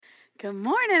Good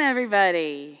morning,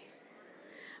 everybody.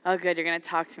 Oh, good, you're going to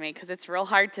talk to me because it's real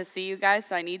hard to see you guys,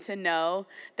 so I need to know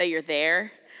that you're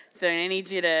there. So I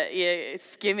need you to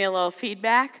give me a little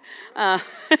feedback.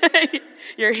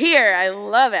 You're here. I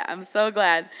love it. I'm so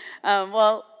glad.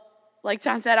 Well, like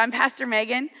John said, I'm Pastor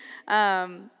Megan.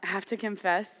 I have to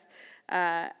confess,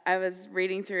 I was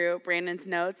reading through Brandon's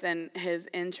notes, and his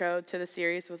intro to the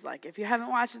series was like, if you haven't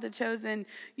watched The Chosen,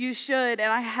 you should,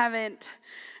 and I haven't.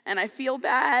 And I feel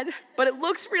bad, but it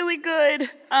looks really good.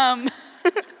 But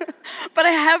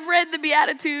I have read the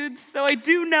Beatitudes, so I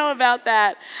do know about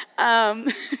that. Let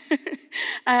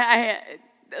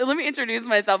me introduce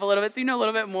myself a little bit so you know a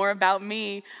little bit more about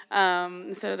me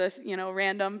instead of this,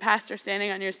 random pastor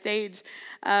standing on your stage.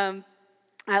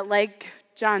 Like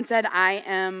John said, I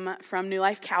am from New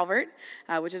Life Calvert,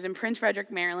 which is in Prince Frederick,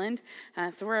 Maryland.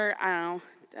 So we're, hour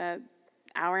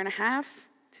and a half.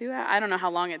 I don't know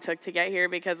how long it took to get here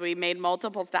because we made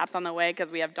multiple stops on the way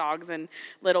because we have dogs and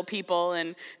little people,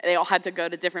 and they all had to go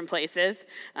to different places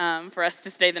for us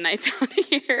to stay the night down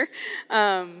here.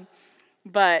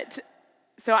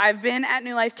 So I've been at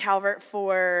New Life Calvert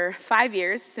for 5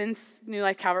 years since New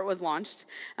Life Calvert was launched,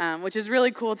 which is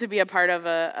really cool to be a part of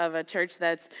a church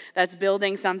that's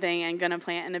building something and going to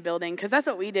plant in a building, because that's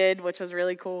what we did, which was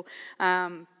really cool.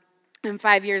 And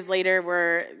 5 years later,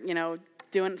 we're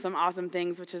doing some awesome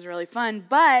things, which is really fun.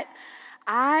 But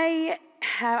I'm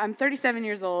 37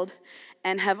 years old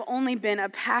and have only been a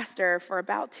pastor for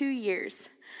about 2 years.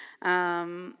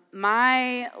 I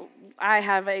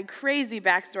have a crazy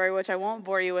backstory, which I won't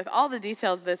bore you with all the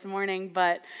details this morning,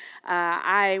 but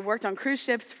I worked on cruise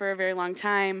ships for a very long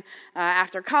time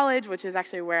after college, which is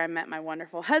actually where I met my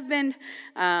wonderful husband.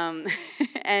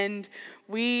 And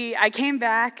I came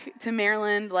back to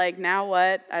Maryland, like, now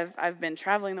what? I've been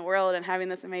traveling the world and having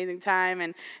this amazing time,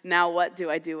 and now what do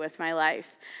I do with my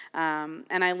life?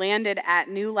 And I landed at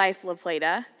New Life La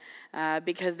Plata,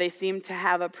 because they seemed to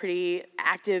have a pretty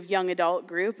active young adult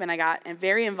group, and I got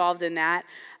very involved in that.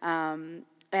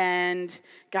 And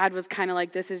God was kind of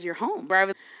like, this is your home.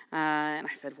 And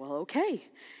I said, well, okay.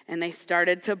 And they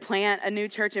started to plant a new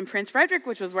church in Prince Frederick,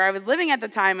 which was where I was living at the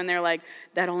time. And they're like,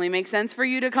 that only makes sense for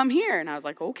you to come here. And I was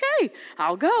like, okay,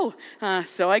 I'll go.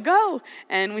 So I go,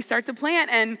 and we start to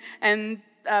plant. And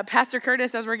Pastor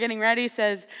Curtis, as we're getting ready,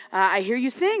 says, I hear you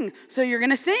sing, so you're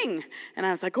going to sing. And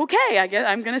I was like, okay, I guess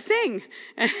I'm going to sing.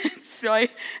 And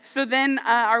so then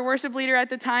our worship leader at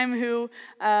the time, who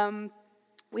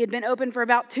we had been open for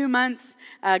about 2 months,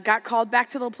 got called back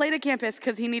to the La Plata campus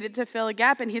because he needed to fill a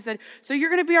gap. And he said, so you're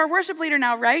going to be our worship leader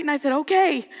now, right? And I said,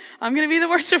 okay, I'm going to be the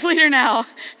worship leader now.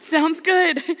 Sounds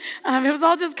good. It was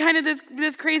all just kind of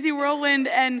this crazy whirlwind.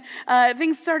 And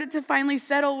things started to finally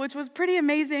settle, which was pretty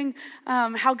amazing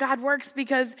how God works,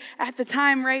 because at the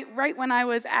time, right when I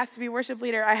was asked to be worship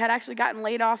leader, I had actually gotten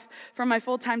laid off from my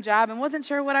full-time job and wasn't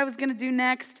sure what I was going to do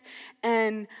next.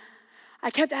 And I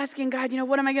kept asking God,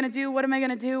 what am I going to do? What am I going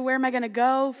to do? Where am I going to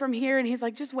go from here? And he's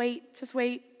like, just wait,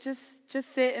 just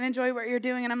sit and enjoy what you're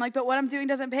doing. And I'm like, but what I'm doing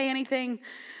doesn't pay anything,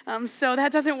 so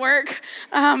that doesn't work.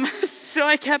 So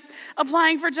I kept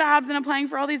applying for jobs and applying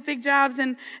for all these big jobs,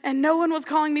 and no one was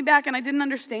calling me back, and I didn't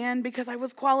understand because I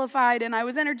was qualified and I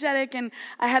was energetic and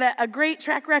I had a great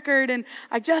track record, and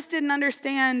I just didn't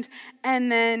understand.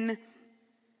 And then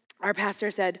our pastor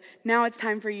said, now it's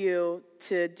time for you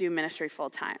to do ministry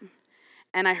full time.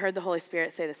 And I heard the Holy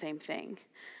Spirit say the same thing.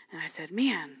 And I said,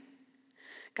 man,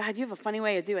 God, you have a funny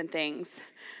way of doing things,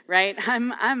 right?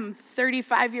 I'm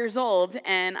 35 years old,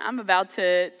 and I'm about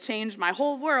to change my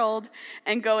whole world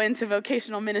and go into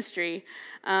vocational ministry.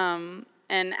 And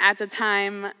at the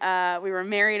time, we were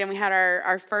married, and we had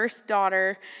our first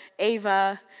daughter,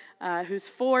 Ava, who's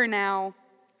 4 now.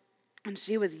 And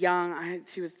she was young.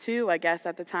 She was 2, I guess,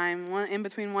 at the time, in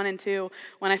between 1 and 2,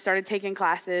 when I started taking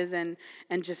classes and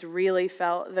just really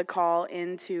felt the call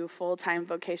into full-time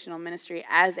vocational ministry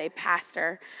as a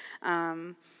pastor.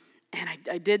 And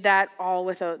I did that all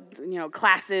with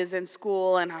classes and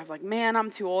school, and I was like, man,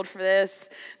 I'm too old for this.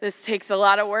 This takes a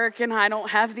lot of work, and I don't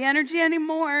have the energy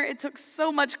anymore. It took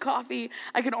so much coffee.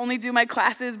 I could only do my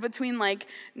classes between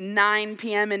 9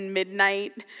 p.m. and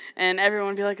midnight, and everyone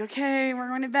would be like, okay, we're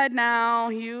going to bed now.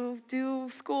 You do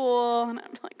school. And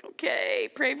I'm like, okay,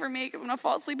 pray for me because I'm going to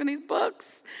fall asleep in these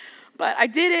books. But I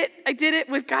did it. I did it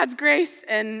with God's grace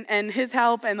and his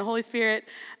help and the Holy Spirit.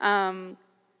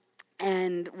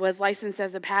 And was licensed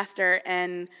as a pastor,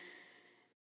 and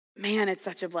man, it's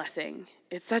such a blessing.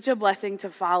 It's such a blessing to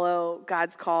follow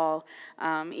God's call,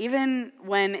 even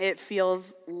when it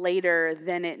feels later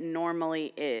than it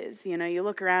normally is. You know, you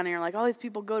look around and you're like, all these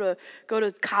people go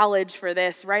to college for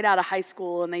this right out of high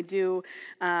school, and they do,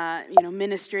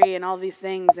 ministry and all these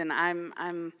things, and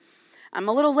I'm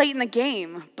a little late in the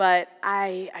game, but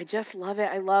I just love it.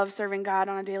 I love serving God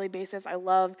on a daily basis. I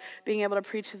love being able to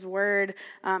preach his word.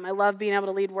 I love being able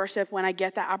to lead worship when I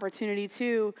get that opportunity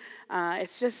too.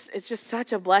 It's just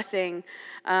such a blessing.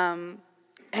 And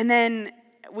then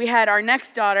we had our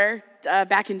next daughter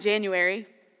back in January,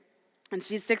 and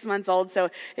she's 6 months old. So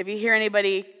if you hear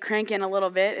anybody cranking a little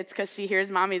bit, it's because she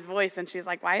hears mommy's voice, and she's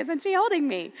like, why isn't she holding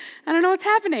me? I don't know what's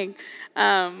happening.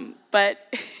 But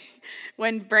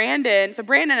when Brandon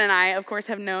and I, of course,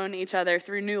 have known each other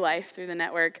through New Life, through the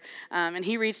network, and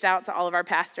he reached out to all of our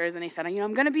pastors, and he said,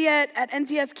 I'm going to be at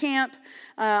NTS camp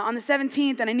on the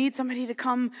 17th, and I need somebody to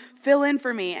come fill in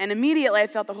for me. And immediately I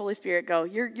felt the Holy Spirit go,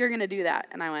 you're going to do that.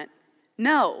 And I went,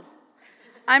 no,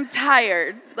 I'm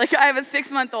tired. Like, I have a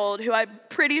 6-month-old who I'm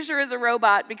pretty sure is a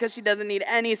robot because she doesn't need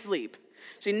any sleep.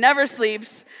 She never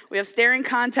sleeps. We have staring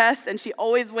contests, and she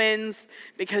always wins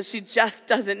because she just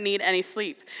doesn't need any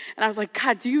sleep. And I was like,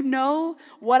 God, do you know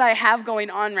what I have going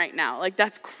on right now? Like,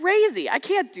 that's crazy. I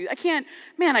got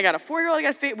a 4-year-old,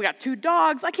 we got 2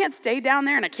 dogs. I can't stay down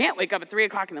there, and I can't wake up at 3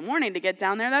 o'clock in the morning to get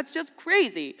down there. That's just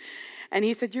crazy. And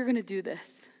he said, you're going to do this.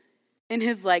 In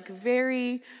his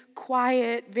very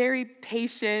quiet, very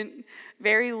patient,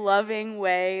 very loving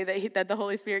way that the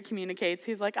Holy Spirit communicates.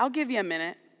 He's like, I'll give you a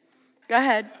minute. Go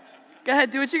ahead,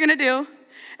 do what you're going to do,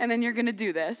 and then you're going to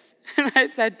do this. And I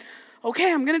said,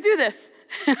 okay, I'm going to do this.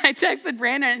 And I texted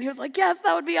Brandon, and he was like, yes,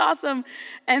 that would be awesome.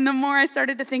 And the more I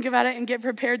started to think about it and get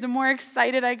prepared, the more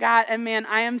excited I got. And man,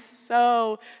 I am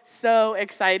so, so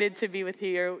excited to be with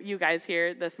you guys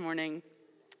here this morning.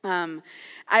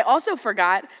 I also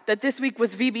forgot that this week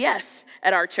was VBS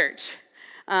at our church.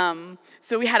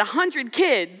 So we had 100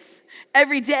 kids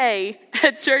every day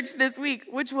at church this week,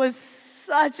 which was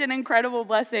such an incredible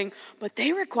blessing, but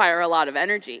they require a lot of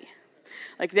energy.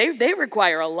 Like, they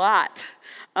require a lot.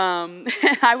 And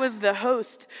I was the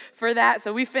host for that,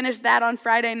 so we finished that on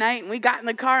Friday night, and we got in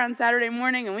the car on Saturday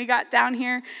morning, and we got down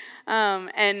here.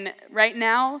 And right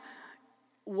now,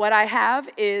 what I have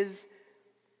is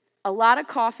a lot of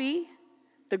coffee,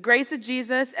 the grace of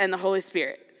Jesus, and the Holy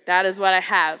Spirit. That is what I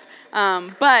have.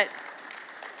 But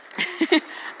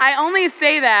I only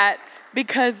say that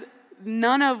because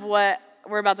none of what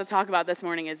we're about to talk about this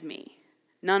morning is me.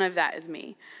 None of that is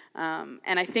me. And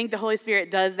I think the Holy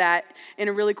Spirit does that in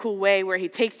a really cool way where he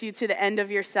takes you to the end of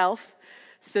yourself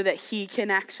so that he can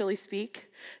actually speak,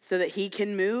 so that he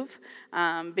can move.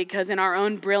 Because in our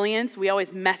own brilliance, we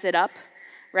always mess it up,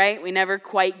 right? We never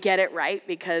quite get it right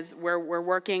because we're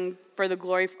working for the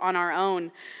glory on our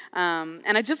own.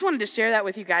 And I just wanted to share that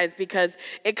with you guys because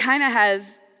it kind of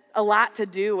has a lot to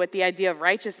do with the idea of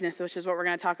righteousness, which is what we're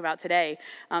going to talk about today.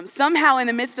 Somehow in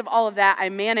the midst of all of that, I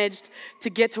managed to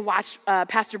get to watch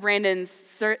Pastor Brandon's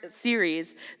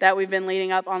series that we've been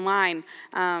leading up online.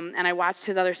 And I watched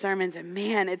his other sermons, and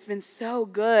man, it's been so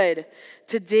good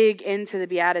to dig into the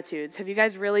Beatitudes. Have you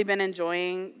guys really been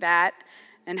enjoying that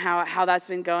and how that's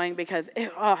been going? Because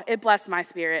it blessed my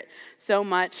spirit so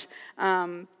much.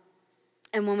 And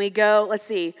when we go, let's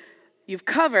see, you've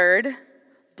covered,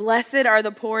 blessed are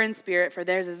the poor in spirit, for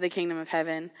theirs is the kingdom of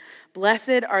heaven.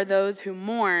 Blessed are those who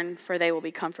mourn, for they will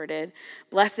be comforted.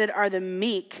 Blessed are the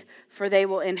meek, for they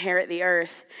will inherit the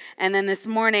earth. And then this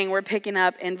morning, we're picking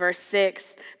up in verse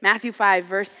 6, Matthew 5,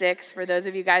 verse 6, for those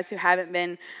of you guys who haven't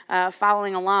been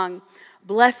following along.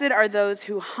 Blessed are those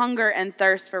who hunger and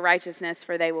thirst for righteousness,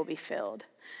 for they will be filled.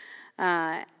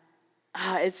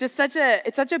 It's just such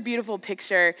a beautiful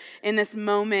picture in this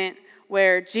moment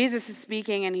where Jesus is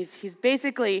speaking, and he's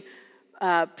basically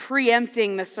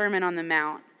preempting the Sermon on the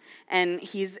Mount, and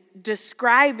he's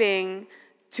describing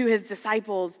to his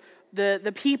disciples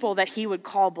the people that he would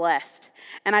call blessed.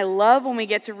 And I love when we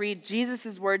get to read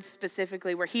Jesus' words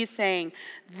specifically, where he's saying,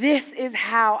 this is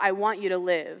how I want you to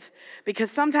live.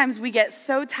 Because sometimes we get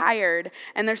so tired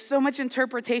and there's so much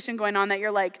interpretation going on that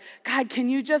you're like, God, can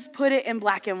you just put it in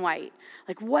black and white?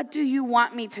 Like, what do you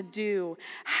want me to do?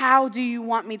 How do you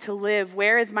want me to live?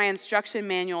 Where is my instruction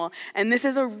manual? And this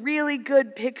is a really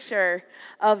good picture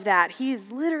of that.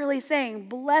 He's literally saying,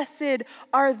 blessed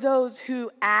are those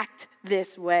who act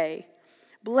this way.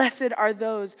 Blessed are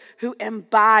those who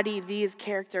embody these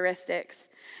characteristics.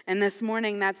 And this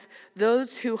morning, that's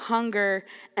those who hunger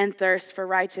and thirst for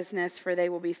righteousness, for they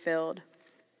will be filled.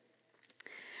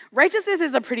 Righteousness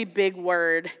is a pretty big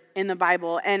word in the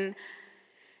Bible, and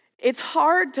It's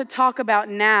hard to talk about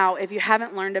now if you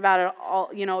haven't learned about it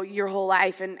all, your whole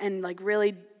life and like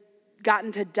really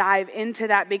gotten to dive into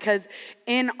that, because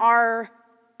in our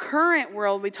current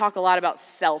world, we talk a lot about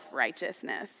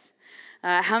self-righteousness.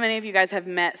 How many of you guys have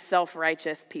met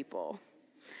self-righteous people?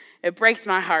 It breaks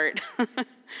my heart.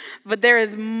 But there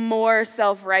is more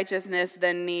self-righteousness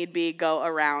than need be go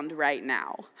around right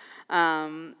now.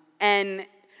 And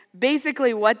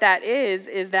basically what that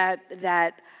is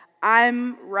that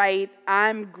I'm right,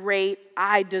 I'm great,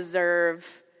 I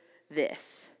deserve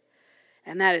this.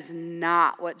 And that is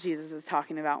not what Jesus is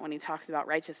talking about when he talks about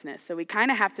righteousness. So we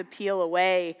kind of have to peel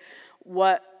away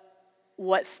what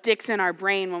sticks in our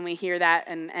brain when we hear that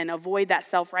and avoid that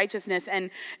self-righteousness. And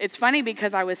it's funny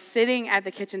because I was sitting at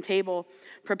the kitchen table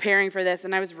preparing for this,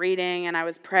 and I was reading and I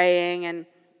was praying, and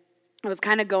I was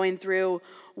kind of going through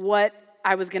what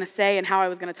I was going to say and how I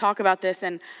was going to talk about this.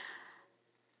 And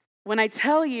when I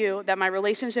tell you that my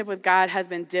relationship with God has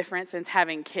been different since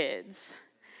having kids,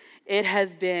 it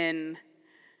has been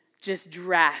just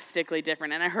drastically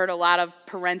different. And I heard a lot of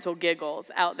parental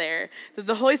giggles out there. Does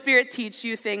the Holy Spirit teach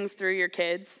you things through your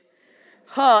kids?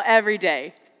 Oh, every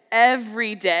day.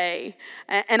 Every day.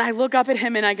 And I look up at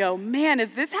him and I go, man,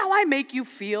 is this how I make you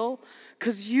feel?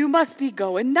 Because you must be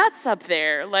going nuts up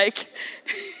there. Like,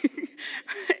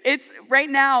 it's right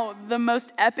now, the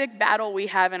most epic battle we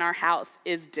have in our house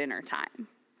is dinner time.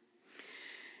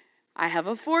 I have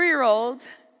a 4-year-old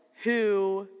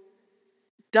who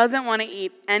doesn't want to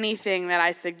eat anything that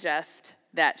I suggest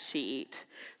that she eat.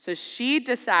 So she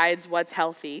decides what's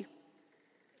healthy,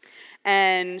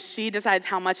 and she decides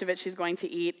how much of it she's going to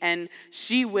eat, and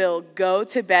she will go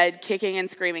to bed kicking and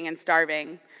screaming and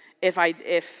starving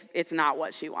if it's not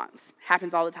what she wants.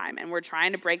 Happens all the time, and we're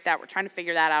trying to break that. We're trying to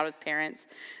figure that out as parents.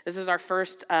 This is our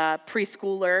first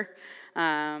preschooler,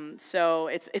 so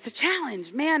it's a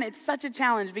challenge. Man, it's such a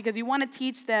challenge because you want to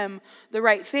teach them the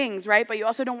right things, right? But you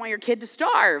also don't want your kid to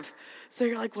starve. So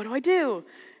you're like, what do I do?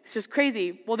 It's just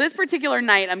crazy. Well, this particular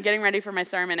night, I'm getting ready for my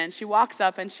sermon, and she walks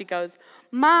up and she goes,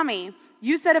 Mommy,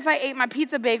 you said if I ate my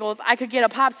pizza bagels, I could get a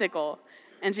popsicle.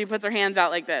 And she puts her hands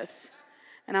out like this.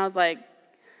 And I was like,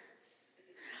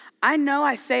 I know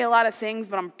I say a lot of things,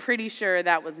 but I'm pretty sure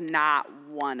that was not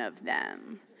one of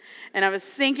them. And I was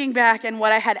thinking back, and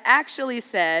what I had actually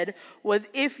said was,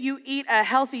 if you eat a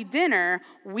healthy dinner,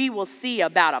 we will see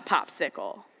about a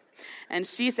popsicle. And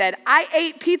she said, I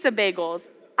ate pizza bagels,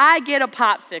 I get a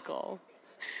popsicle.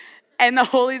 And the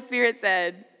Holy Spirit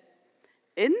said,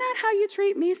 isn't that how you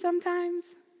treat me sometimes?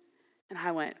 And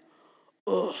I went,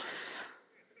 oof.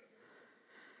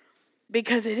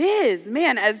 Because it is,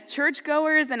 man, as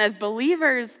churchgoers and as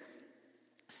believers,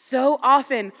 so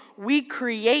often we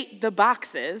create the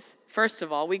boxes. First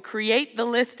of all, we create the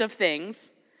list of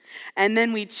things, and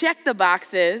then we check the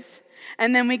boxes,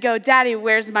 and then we go, Daddy,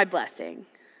 where's my blessing?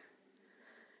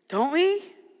 Don't we?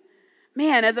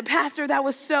 Man, as a pastor, that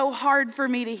was so hard for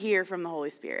me to hear from the Holy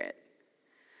Spirit.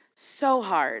 So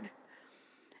hard.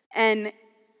 And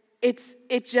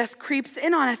it just creeps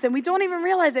in on us, and we don't even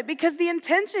realize it because the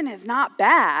intention is not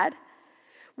bad.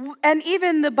 And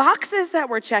even the boxes that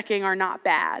we're checking are not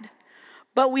bad.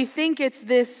 But we think it's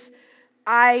this,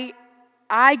 I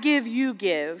give, you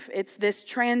give. It's this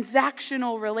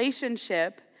transactional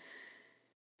relationship,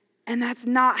 and that's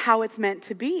not how it's meant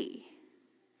to be.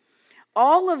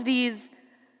 All of these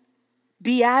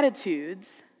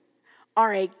Beatitudes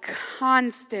are a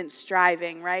constant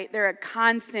striving, right? They're a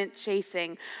constant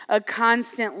chasing, a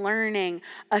constant learning,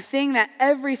 a thing that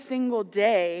every single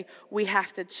day we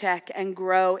have to check and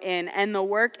grow in. And the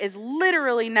work is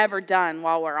literally never done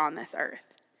while we're on this earth,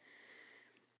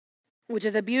 which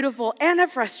is a beautiful and a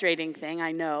frustrating thing,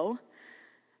 I know.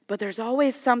 But there's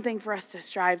always something for us to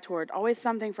strive toward, always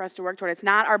something for us to work toward. It's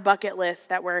not our bucket list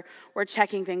that we're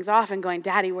checking things off and going,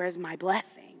 Daddy, where's my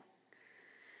blessing?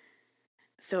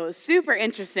 So it was super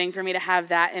interesting for me to have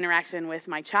that interaction with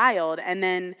my child and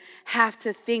then have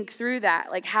to think through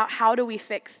that. Like, how do we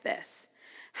fix this?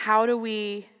 How do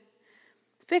we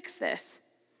fix this?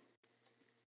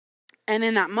 And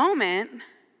in that moment,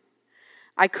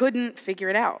 I couldn't figure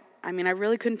it out. I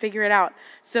really couldn't figure it out.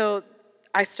 So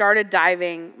I started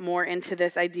diving more into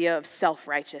this idea of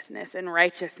self-righteousness and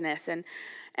righteousness.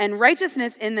 And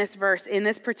righteousness in this verse, in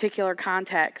this particular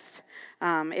context,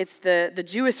 it's the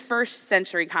Jewish first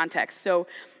century context. So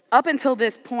up until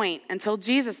this point, until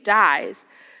Jesus dies,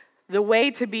 the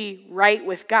way to be right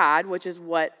with God, which is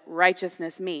what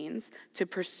righteousness means, to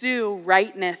pursue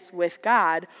rightness with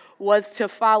God, was to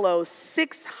follow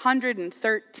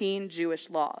 613 Jewish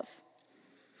laws.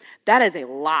 That is a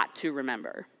lot to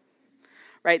remember,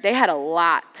 right? They had a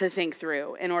lot to think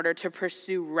through in order to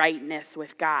pursue rightness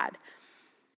with God.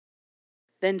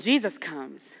 Then Jesus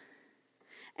comes,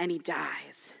 and he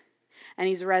dies, and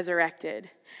he's resurrected,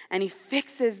 and he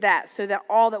fixes that so that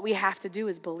all that we have to do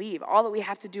is believe. All that we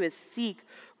have to do is seek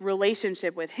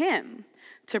relationship with him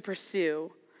to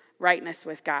pursue rightness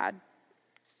with God.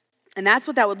 And that's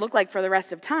what that would look like for the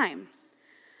rest of time.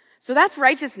 So that's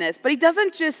righteousness, but he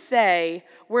doesn't just say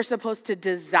we're supposed to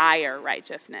desire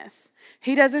righteousness.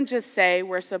 He doesn't just say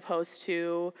we're supposed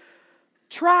to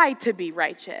try to be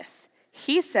righteous.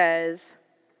 He says,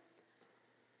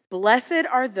 blessed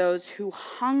are those who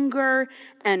hunger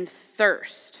and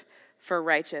thirst for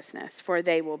righteousness, for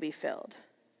they will be filled.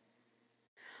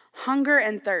 Hunger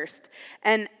and thirst.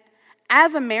 And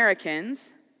as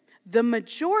Americans, the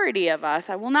majority of us,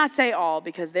 I will not say all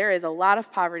because there is a lot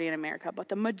of poverty in America, but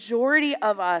the majority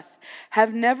of us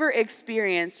have never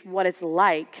experienced what it's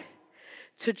like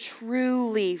to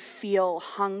truly feel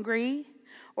hungry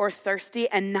or thirsty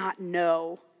and not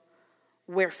know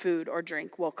where food or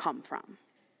drink will come from.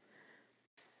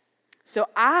 So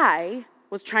I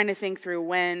was trying to think through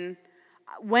when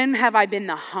have I been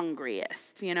the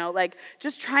hungriest? Like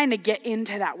just trying to get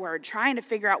into that word, trying to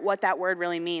figure out what that word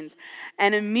really means.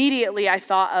 And immediately I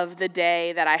thought of the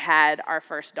day that I had our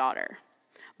first daughter.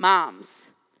 Moms,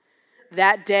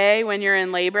 that day when you're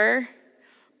in labor,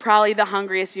 probably the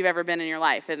hungriest you've ever been in your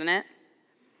life, isn't it?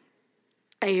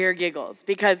 I hear giggles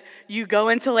because you go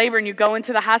into labor and you go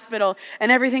into the hospital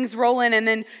and everything's rolling and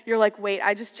then you're like, wait,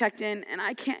 I just checked in and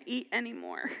I can't eat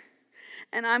anymore.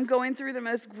 And I'm going through the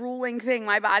most grueling thing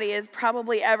my body is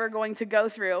probably ever going to go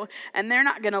through, and they're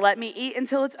not going to let me eat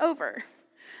until it's over.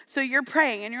 So you're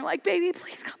praying, and you're like, baby,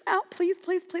 please come out. Please,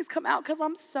 please, please come out because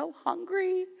I'm so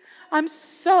hungry. I'm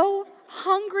so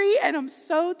hungry, and I'm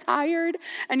so tired.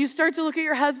 And you start to look at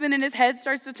your husband, and his head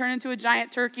starts to turn into a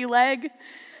giant turkey leg.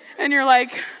 And you're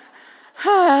like,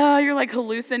 you're like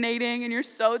hallucinating, and you're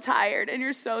so tired, and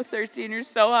you're so thirsty, and you're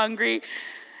so hungry.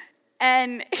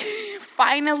 And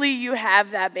finally you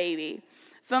have that baby.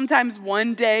 Sometimes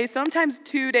one day, sometimes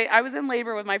 2 days. I was in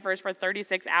labor with my first for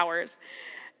 36 hours.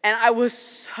 And I was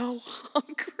so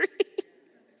hungry.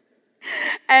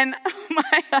 And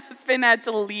my husband had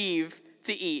to leave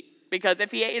to eat. Because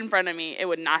if he ate in front of me, it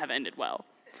would not have ended well.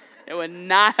 It would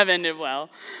not have ended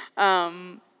well.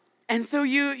 And so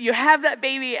you have that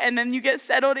baby, and then you get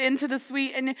settled into the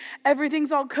suite, and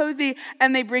everything's all cozy.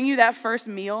 And they bring you that first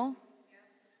meal.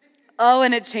 Oh,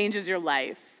 and it changes your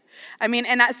life. I mean,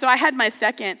 so I had my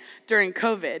second during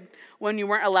COVID when you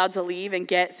weren't allowed to leave and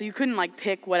so you couldn't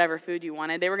pick whatever food you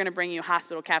wanted. They were going to bring you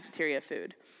hospital cafeteria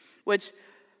food, which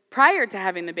prior to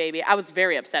having the baby, I was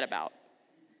very upset about.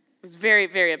 I was very,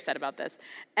 very upset about this.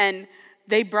 And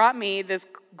they brought me this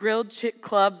grilled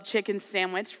club chicken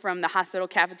sandwich from the hospital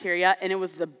cafeteria, and it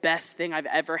was the best thing I've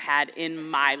ever had in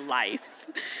my life.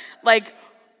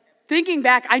 Thinking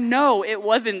back, I know it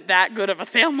wasn't that good of a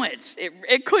sandwich.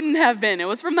 It couldn't have been. It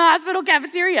was from the hospital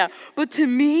cafeteria. But to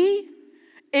me,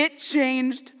 it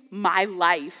changed my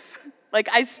life.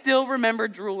 I still remember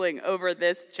drooling over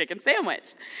this chicken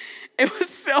sandwich. It was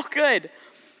so good.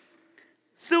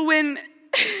 So when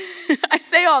I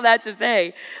say all that to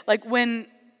say,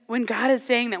 when God is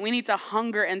saying that we need to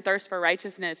hunger and thirst for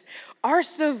righteousness, our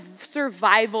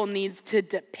survival needs to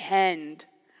depend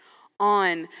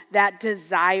on that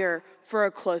desire for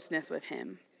a closeness with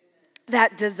him,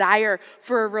 that desire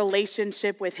for a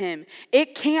relationship with him.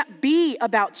 It can't be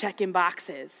about checking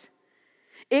boxes.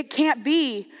 It can't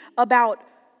be about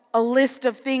a list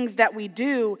of things that we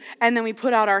do and then we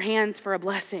put out our hands for a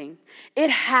blessing. It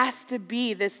has to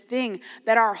be this thing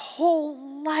that our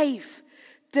whole life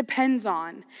depends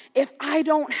on. If I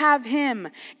don't have him,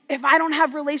 if I don't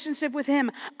have relationship with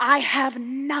him, I have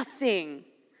nothing.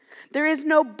 There is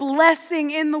no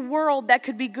blessing in the world that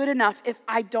could be good enough if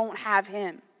I don't have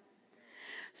him.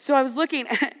 So I was looking,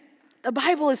 the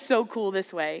Bible is so cool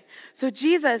this way. So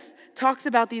Jesus talks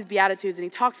about these Beatitudes and he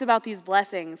talks about these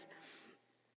blessings.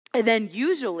 And then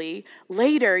usually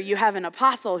later you have an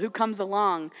apostle who comes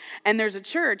along and there's a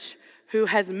church who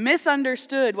has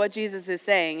misunderstood what Jesus is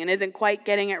saying and isn't quite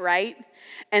getting it right.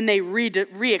 And they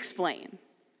re-explain,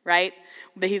 right?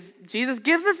 Jesus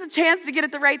gives us a chance to get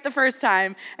it right the first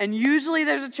time, and usually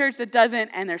there's a church that doesn't,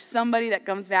 and there's somebody that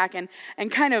comes back and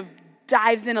kind of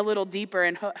dives in a little deeper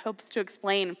and hopes to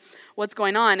explain what's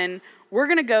going on. And we're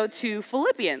going to go to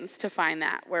Philippians to find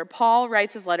that, where Paul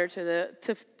writes his letter to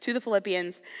the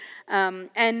Philippians.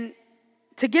 And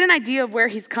to get an idea of where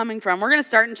he's coming from, we're going to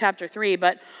start in chapter 3,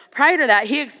 but prior to that,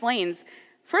 he explains,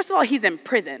 first of all, he's in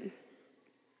prison.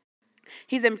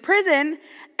 He's in prison,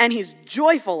 and he's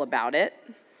joyful about it.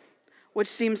 which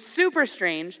seems super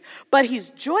strange, but he's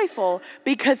joyful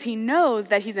because he knows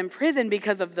that he's in prison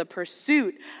because of the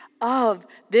pursuit of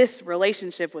this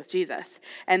relationship with Jesus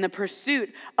and the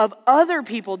pursuit of other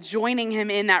people joining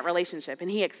him in that relationship. And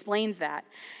he explains that.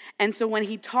 And so when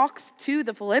he talks to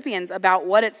the Philippians about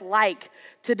what it's like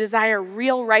to desire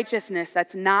real righteousness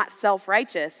that's not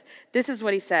self-righteous, this is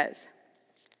what he says.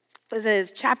 This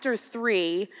is chapter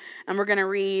 3, and we're going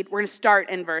to start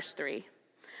in verse 3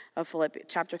 of Philippians,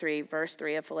 chapter 3, verse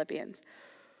 3 of Philippians.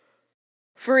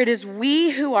 For it is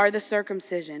we who are the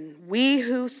circumcision, we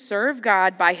who serve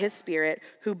God by his Spirit,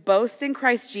 who boast in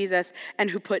Christ Jesus, and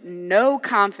who put no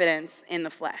confidence in the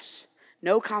flesh,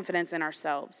 no confidence in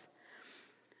ourselves.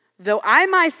 Though I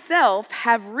myself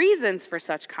have reasons for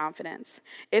such confidence.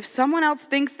 If someone else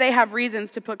thinks they have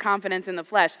reasons to put confidence in the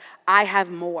flesh, I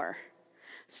have more.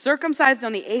 Circumcised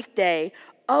on the 8th day,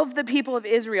 of the people of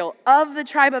Israel, of the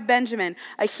tribe of Benjamin,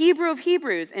 a Hebrew of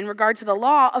Hebrews, in regard to the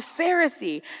law, a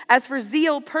Pharisee, as for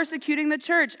zeal, persecuting the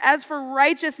church, as for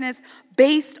righteousness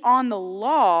based on the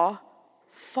law,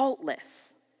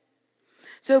 faultless.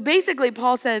 So basically,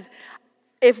 Paul says,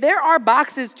 if there are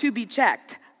boxes to be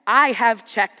checked, I have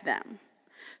checked them.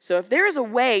 So if there is a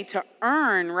way to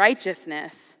earn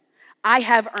righteousness, I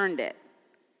have earned it.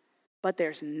 But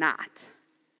there's not.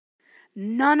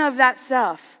 None of that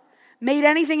stuff made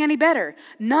anything any better.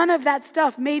 None of that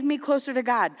stuff made me closer to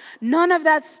God. None of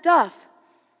that stuff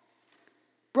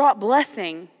brought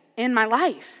blessing in my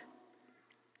life.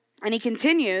 And he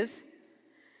continues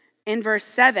in verse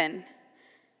 7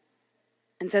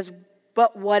 and says,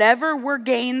 but whatever were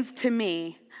gains to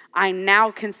me, I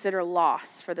now consider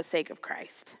loss for the sake of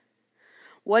Christ.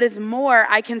 What is more,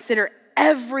 I consider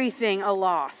everything a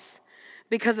loss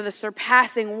because of the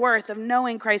surpassing worth of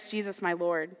knowing Christ Jesus my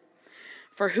Lord,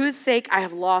 for whose sake I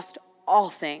have lost all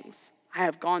things. I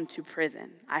have gone to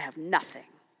prison. I have nothing.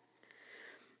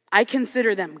 I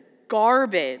consider them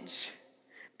garbage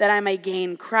that I may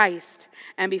gain Christ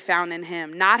and be found in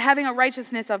him, not having a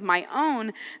righteousness of my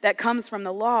own that comes from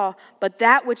the law, but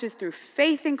that which is through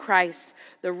faith in Christ,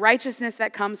 the righteousness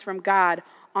that comes from God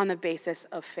on the basis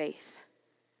of faith.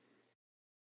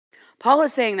 Paul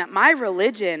is saying that my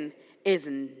religion is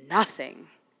nothing.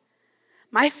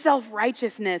 My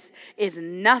self-righteousness is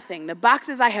nothing. The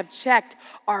boxes I have checked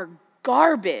are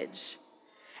garbage.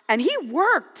 And he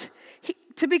worked.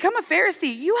 To become a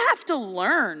Pharisee, you have to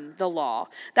learn the law.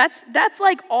 That's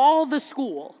like all the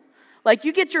school. Like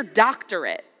you get your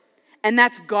doctorate, and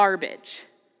that's garbage.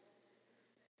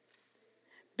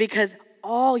 Because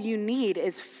all you need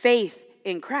is faith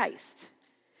in Christ.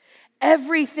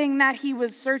 Everything that he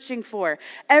was searching for,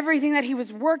 everything that he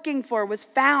was working for was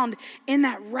found in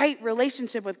that right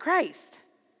relationship with Christ.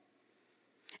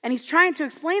 And he's trying to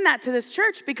explain that to this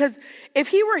church because if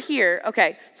he were here,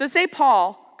 okay, so say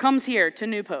Paul comes here to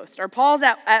New Post, or Paul's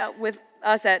with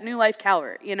us at New Life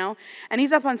Calvert, and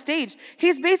he's up on stage.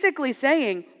 He's basically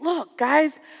saying, look,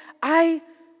 guys, I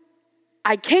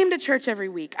came to church every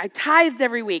week. I tithed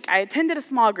every week. I attended a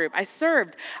small group. I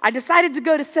served. I decided to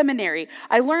go to seminary.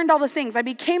 I learned all the things. I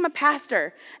became a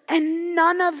pastor. And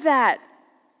none of that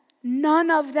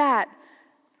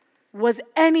was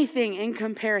anything in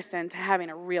comparison to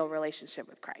having a real relationship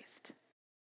with Christ.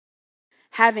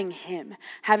 Having him,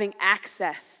 having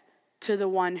access to the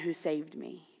one who saved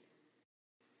me.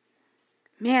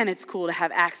 Man, it's cool to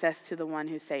have access to the one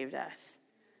who saved us.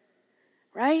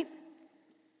 Right?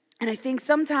 And I think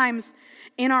sometimes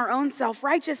in our own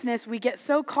self-righteousness, we get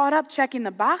so caught up checking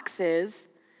the boxes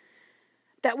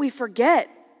that we forget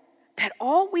that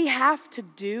all we have to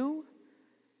do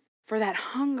for that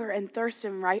hunger and thirst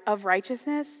of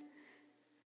righteousness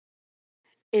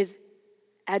is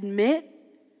admit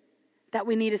that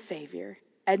we need a Savior.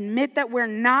 Admit that we're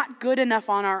not good enough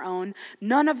on our own.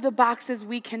 None of the boxes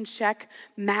we can check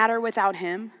matter without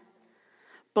him.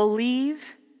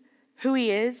 Believe who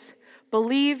he is.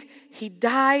 Believe he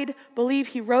died. Believe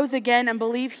he rose again. And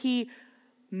believe he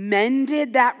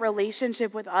mended that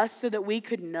relationship with us so that we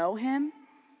could know him.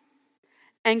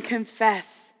 And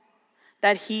confess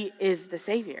that he is the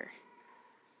Savior.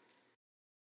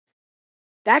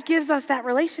 That gives us that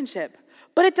relationship.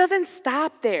 But it doesn't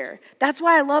stop there. That's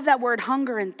why I love that word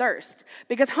hunger and thirst.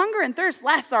 Because hunger and thirst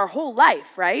lasts our whole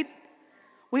life, right?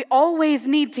 We always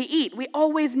need to eat. We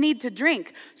always need to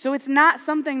drink. So it's not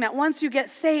something that once you get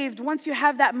saved, once you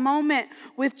have that moment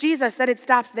with Jesus, that it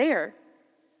stops there.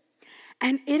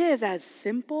 And it is as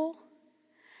simple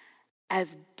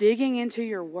as digging into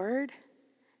your word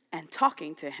and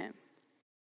talking to him.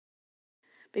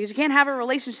 Because you can't have a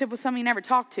relationship with someone you never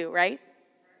talked to, right?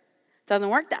 It doesn't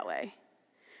work that way.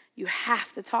 You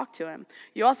have to talk to him.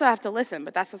 You also have to listen,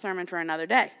 but that's a sermon for another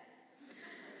day.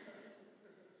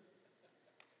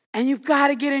 And you've got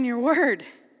to get in your word.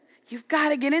 You've got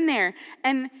to get in there.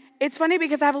 And it's funny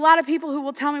because I have a lot of people who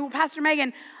will tell me, well, Pastor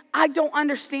Megan, I don't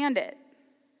understand it.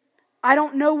 I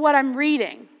don't know what I'm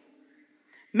reading.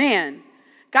 Man,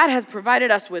 God has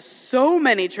provided us with so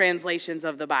many translations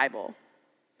of the Bible.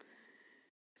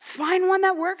 Find one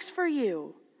that works for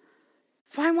you.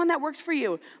 Find one that works for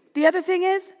you. The other thing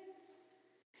is,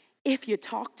 if you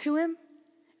talk to him,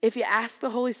 if you ask the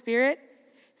Holy Spirit,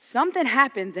 something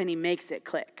happens and he makes it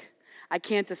click. I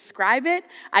can't describe it.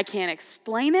 I can't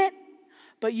explain it.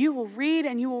 But you will read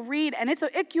and you will read. And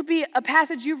it could be a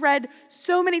passage you've read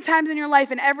so many times in your life,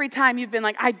 and every time you've been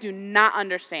like, I do not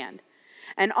understand.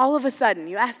 And all of a sudden,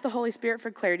 you ask the Holy Spirit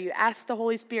for clarity. You ask the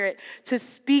Holy Spirit to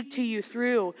speak to you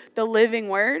through the living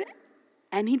word,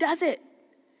 and he does it.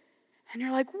 And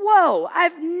you're like, whoa,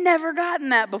 I've never gotten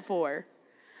that before.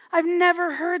 I've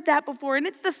never heard that before. And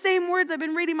it's the same words I've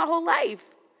been reading my whole life.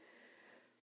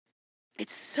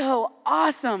 It's so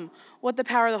awesome what the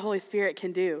power of the Holy Spirit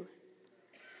can do.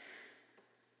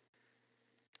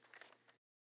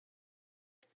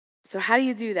 So how do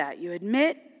you do that? You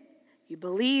admit, you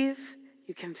believe,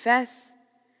 you confess,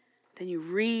 then you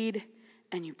read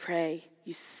and you pray.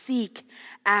 You seek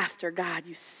after God.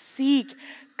 You seek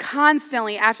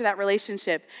constantly after that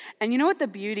relationship. And you know what the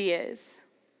beauty is?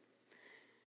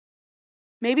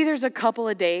 Maybe there's a couple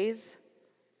of days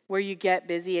where you get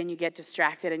busy and you get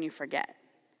distracted and you forget,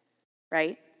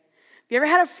 right? Have you ever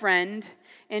had a friend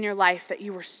in your life that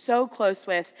you were so close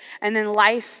with, and then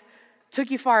life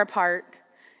took you far apart?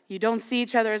 You don't see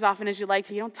each other as often as you like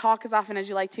to. You don't talk as often as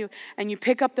you like to. And you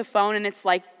pick up the phone and it's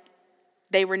like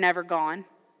they were never gone.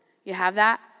 You have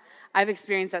that? I've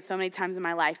experienced that so many times in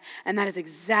my life. And that is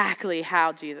exactly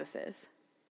how Jesus is.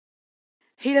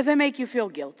 He doesn't make you feel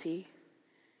guilty.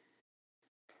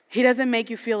 He doesn't make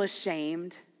you feel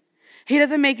ashamed. He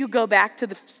doesn't make you go back to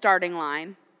the starting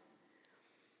line.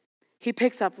 He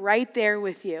picks up right there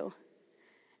with you.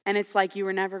 And it's like you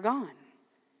were never gone.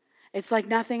 It's like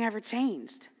nothing ever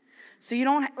changed. So you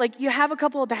don't, you have a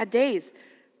couple of bad days.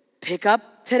 Pick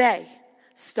up today.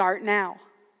 Start now.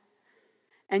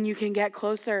 And you can get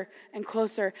closer and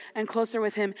closer and closer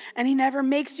with him. And he never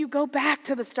makes you go back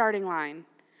to the starting line.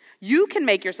 You can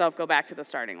make yourself go back to the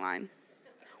starting line.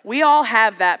 We all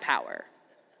have that power.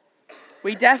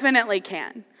 We definitely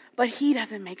can. But he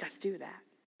doesn't make us do that.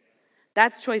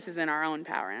 That's choices in our own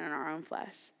power and in our own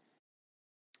flesh.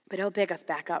 But he'll pick us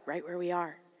back up right where we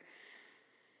are.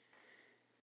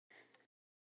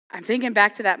 I'm thinking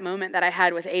back to that moment that I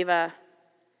had with Ava,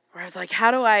 where I was like,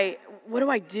 what do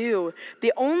I do?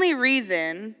 The only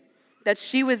reason that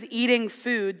she was eating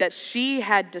food that she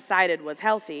had decided was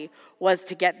healthy was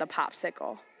to get the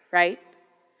popsicle, right?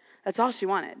 That's all she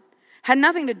wanted. Had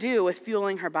nothing to do with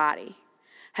fueling her body.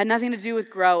 Had nothing to do with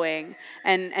growing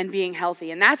and being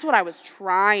healthy. And that's what I was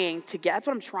trying to get. That's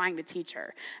what I'm trying to teach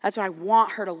her. That's what I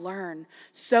want her to learn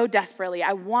so desperately.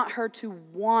 I want her to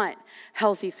want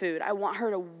healthy food. I want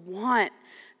her to want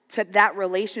that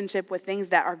relationship with things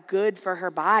that are good for her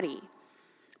body.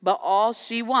 But all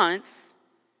she wants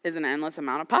is an endless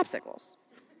amount of popsicles.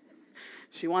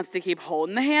 She wants to keep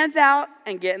holding the hands out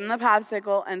and getting the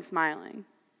popsicle and smiling.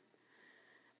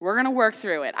 We're going to work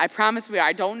through it. I promise we are.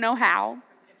 I don't know how.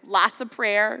 Lots of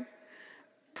prayer.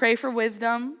 Pray for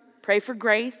wisdom. Pray for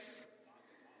grace.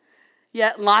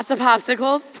 Yeah, lots of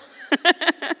popsicles.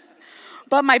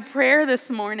 But my prayer this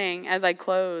morning as I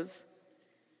close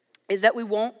is that we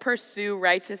won't pursue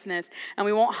righteousness and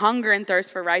we won't hunger and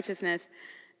thirst for righteousness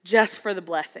just for the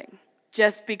blessing.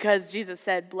 Just because Jesus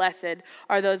said, blessed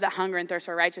are those that hunger and thirst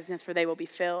for righteousness, for they will be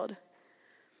filled.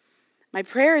 My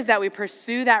prayer is that we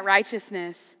pursue that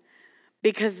righteousness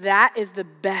because that is the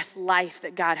best life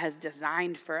that God has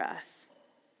designed for us.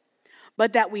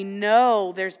 But that we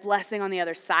know there's blessing on the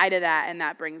other side of that, and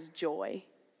that brings joy.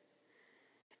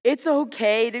 It's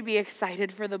okay to be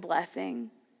excited for the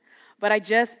blessing, but I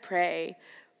just pray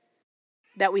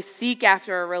that we seek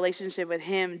after a relationship with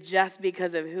him just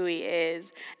because of who he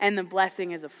is, and the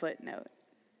blessing is a footnote.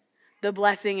 The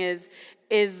blessing is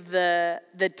the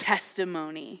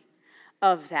testimony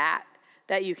of that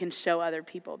you can show other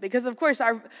people. Because of course,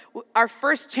 our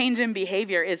first change in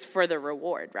behavior is for the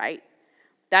reward, right?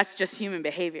 That's just human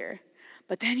behavior.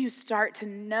 But then you start to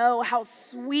know how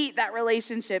sweet that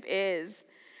relationship is,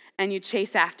 and you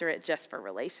chase after it just for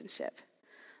relationship.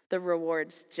 The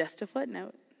reward's just a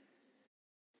footnote.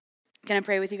 Can I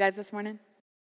pray with you guys this morning?